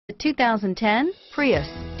2010 Prius.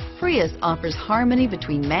 Prius offers harmony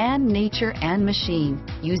between man, nature, and machine.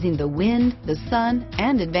 Using the wind, the sun,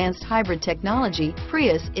 and advanced hybrid technology,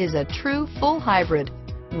 Prius is a true full hybrid.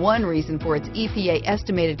 One reason for its EPA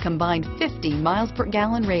estimated combined 50 miles per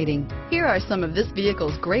gallon rating. Here are some of this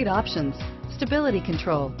vehicle's great options: stability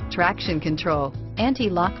control, traction control,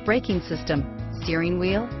 anti-lock braking system, steering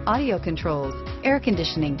wheel audio controls, air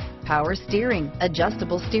conditioning, power steering,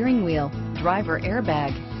 adjustable steering wheel, driver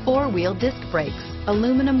airbag, four-wheel disc brakes,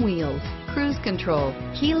 aluminum wheels, cruise control,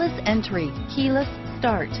 keyless entry, keyless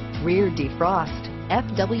start, rear defrost,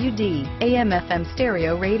 FWD, AM/FM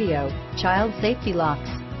stereo radio, child safety locks,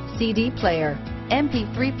 CD player,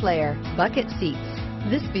 MP3 player, bucket seats.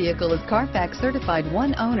 This vehicle is CARFAX certified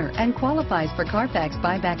one owner and qualifies for CARFAX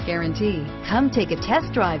buyback guarantee. Come take a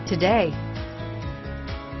test drive today.